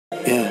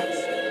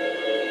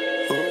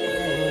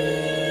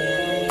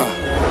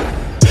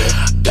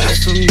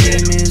some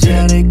demons,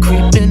 yeah, they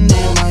creeping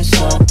in my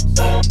soul.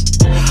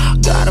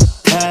 Got a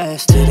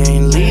past, it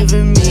ain't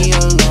leaving me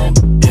alone.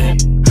 Yeah.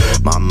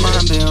 My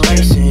mind been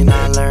racing,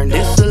 I learned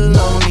it's a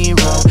lonely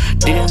road.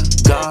 Dear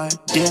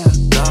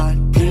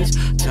God,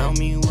 please tell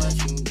me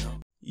what you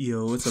know.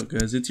 Yo, what's up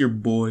guys? It's your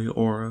boy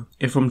Aura.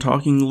 If I'm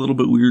talking a little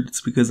bit weird,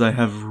 it's because I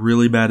have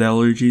really bad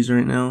allergies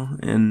right now,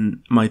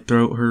 and my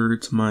throat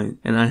hurts,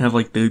 and I have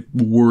like the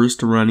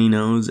worst runny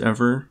nose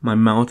ever. My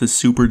mouth is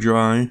super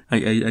dry.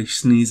 I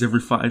sneeze every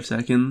 5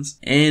 seconds.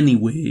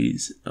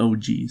 Anyways,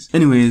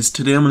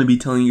 today I'm gonna be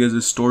telling you guys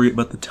a story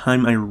about the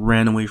time I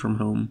ran away from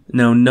home.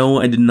 Now, no,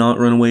 I did not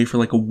run away for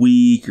like a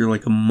week or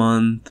like a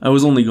month. I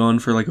was only gone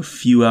for like a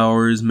few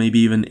hours, maybe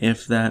even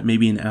if that,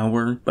 maybe an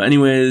hour. But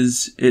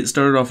anyways, it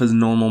started off as a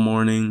normal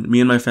morning. Me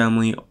and my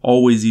family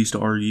always used to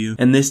argue,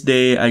 and this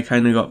day I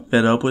kind of got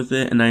fed up with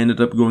it, and I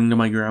ended up going to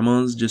my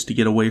grandma's just to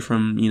get away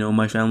from,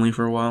 my family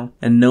for a while.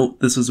 And note,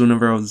 this was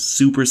whenever I was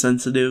super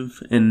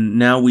sensitive, and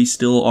now we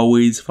still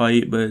always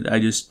fight, but I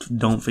just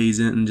don't phase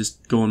it and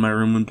just go in my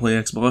room and play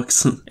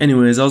Xbox.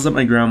 Anyways, I was at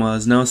my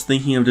grandma's, and I was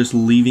thinking of just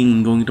leaving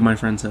and going to my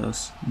friend's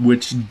house,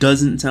 which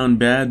doesn't sound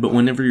bad, but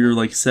whenever you're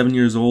like 7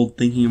 years old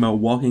thinking about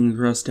walking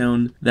across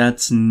town,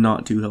 that's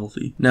not too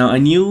healthy. Now, I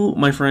knew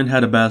my friend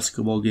had a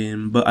basketball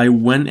game, but I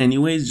went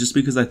anyways just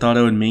because I thought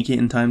I would make it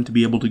in time to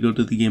be able to go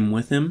to the game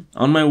with him.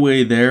 On my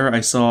way there,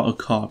 I saw a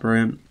cop,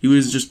 right? He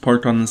was just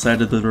parked on the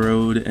side of the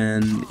road,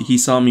 and he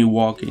saw me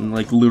walking,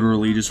 like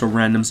literally just a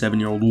random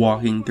 7-year-old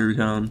walking through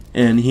town.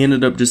 And he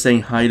ended up just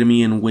saying hi to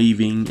me and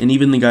waving, and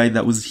even the guy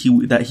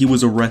that he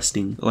was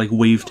arresting, like,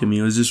 waved to me.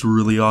 It was just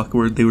really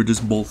awkward. They were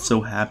just both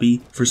so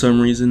happy for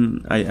some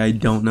reason. I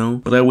don't know.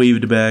 But I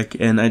waved back,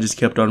 and I just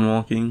kept on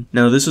walking.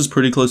 Now, this was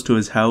pretty close to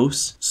his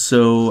house,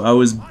 so I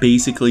was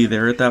basically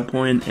there at that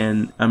point.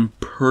 And I'm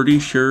pretty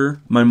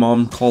sure my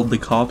mom called the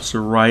cops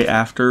right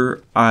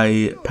after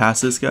I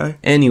passed this guy.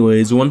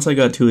 Anyways, once I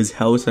got to his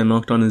house, I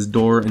knocked on his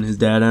door and his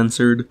dad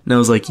answered. And I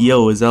was like,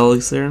 yo, is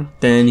Alex there?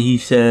 Then he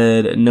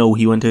said, no,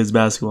 he went to his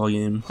basketball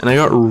game. And I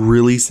got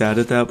really sad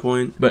at that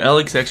point. But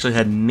Alex actually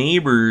had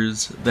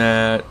neighbors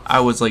that I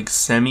was like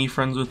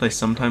semi-friends with. I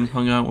sometimes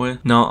hung out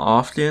with. Not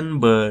often,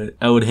 but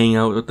I would hang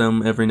out with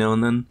them every now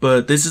and then.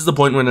 But this is the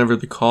point whenever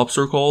the cops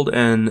were called,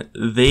 and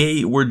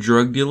they were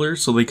drug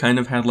dealers, so they kind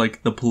of had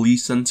like the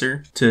police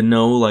sensor to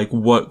know like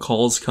what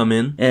calls come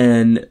in.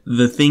 And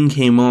the thing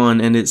came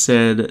on and it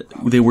said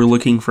they were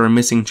looking for a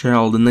missing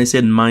child, and they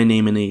said my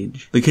name and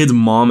age. The kid's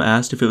mom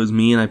asked if it was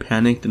me, and I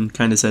panicked and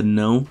kind of said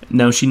no.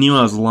 Now, she knew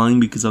I was lying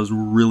because I was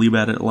really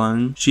bad at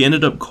lying. She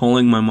ended up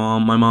calling my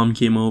mom. My mom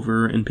came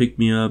over and picked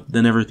me up.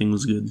 Then everything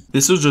was good.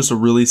 This was just a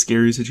really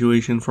scary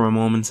situation for my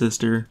mom and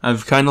sister.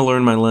 I've kind of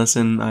learned my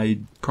lesson. I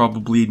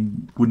probably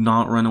would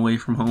not run away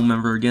from home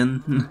ever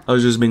again. I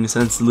was just being a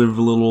sensitive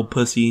little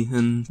pussy,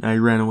 and I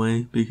ran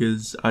away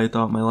because I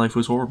thought my life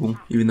was horrible,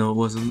 even though it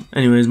wasn't.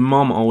 Anyways,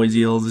 mom always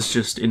yells. It's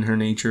just in her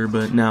nature,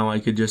 but now I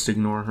could just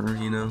ignore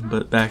her,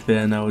 But back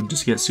then, I would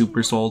just get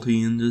super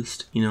salty and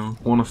just,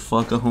 want to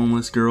fuck a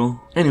homeless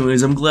girl.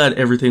 Anyways, I'm glad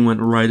everything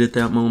went right at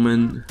that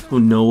moment. Who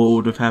knows what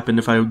would have happened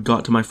if I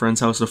got to my friend's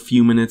house a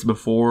few minutes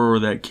before, or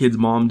that kid's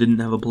mom didn't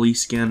have a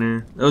police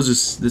scanner.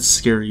 That's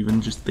scary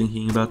even just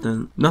thinking about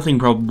that. Nothing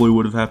probably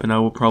would have happened.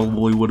 I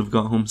probably would have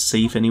got home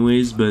safe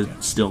anyways,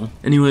 but still.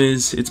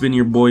 Anyways, it's been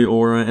your boy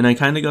Aura, and I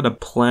kind of got a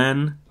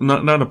plan,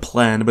 not a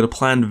plan, but a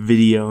planned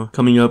video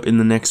coming up in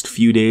the next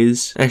few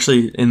days.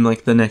 Actually, in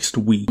like the next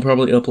week. I'll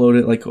probably upload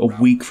it like a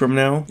week from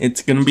now.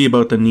 It's gonna be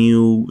about the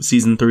new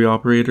Season 3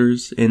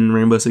 operators in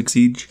Rainbow Six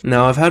Siege.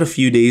 Now, I've had a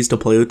few days to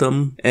play with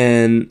them,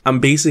 and I'm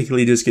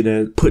basically just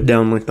gonna put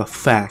down like the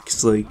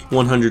facts, like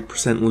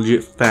 100%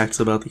 legit facts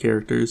about the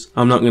characters.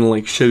 I'm not gonna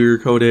like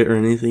sugarcoat it or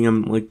anything.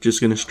 I'm like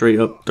just gonna straight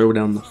up throw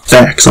down the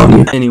facts on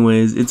you.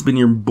 Anyways, it's been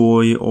your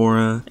boy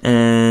Aura,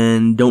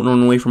 and don't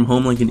run away from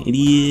home like an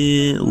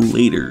idiot.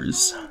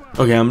 Laters.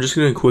 Okay, I'm just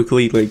gonna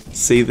quickly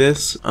say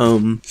this.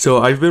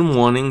 So I've been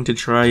wanting to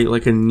try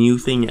like a new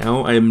thing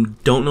out. I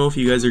don't know if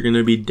you guys are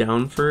gonna be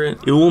down for it.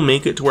 It will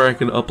make it to where I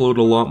can upload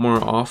a lot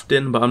more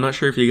often, but I'm not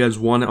sure if you guys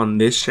want it on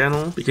this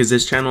channel, because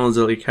this channel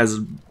is has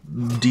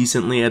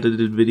decently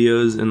edited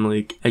videos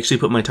and actually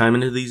put my time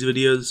into these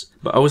videos.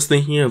 But I was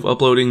thinking of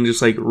uploading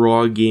just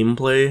raw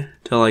gameplay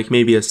to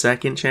maybe a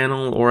second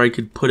channel, or I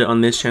could put it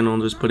on this channel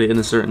and just put it in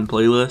a certain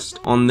playlist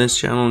on this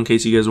channel in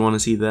case you guys want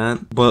to see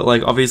that. But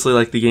obviously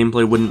the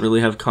gameplay wouldn't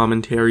really have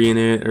commentary in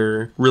it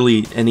or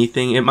really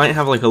anything. It might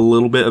have a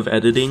little bit of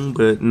editing,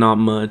 but not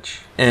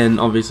much. And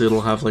obviously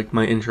it'll have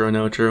my intro and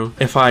outro.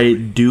 If I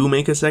do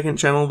make a second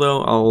channel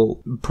though,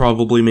 I'll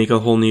probably make a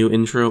whole new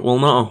intro. Well,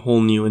 not a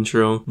whole new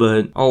intro,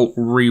 but I'll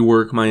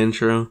rework my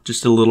intro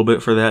just a little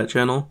bit for that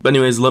channel. But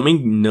anyways, let me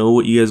know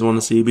what you guys want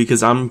to see,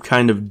 because I'm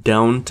kind of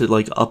down to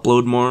upload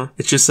upload more.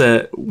 It's just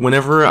that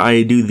whenever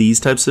I do these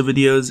types of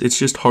videos, it's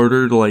just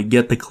harder to like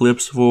get the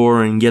clips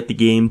for and get the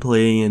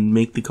gameplay and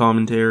make the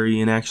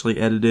commentary and actually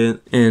edit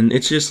it. And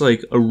it's just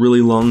like a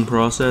really long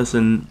process,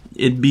 and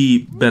it'd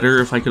be better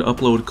if I could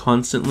upload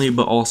constantly,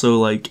 but also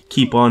like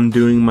keep on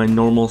doing my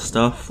normal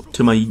stuff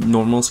to my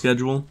normal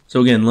schedule.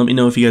 So again, let me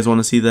know if you guys want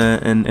to see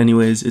that. And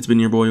anyways, it's been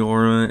your boy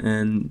Aura,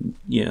 and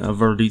yeah,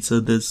 I've already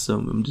said this, so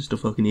I'm just a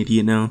fucking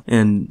idiot now.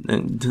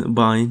 And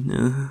bye.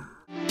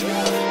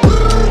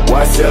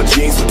 Why sell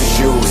jeans with the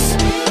shoes?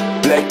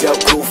 Blacked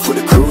out cool for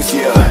the cruise,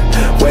 yeah.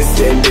 West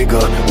End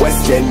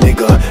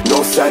nigga,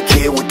 no side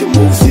kid with the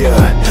moves, yeah.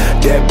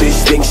 That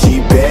bitch thinks she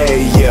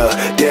bad,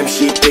 yeah. Damn,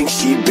 she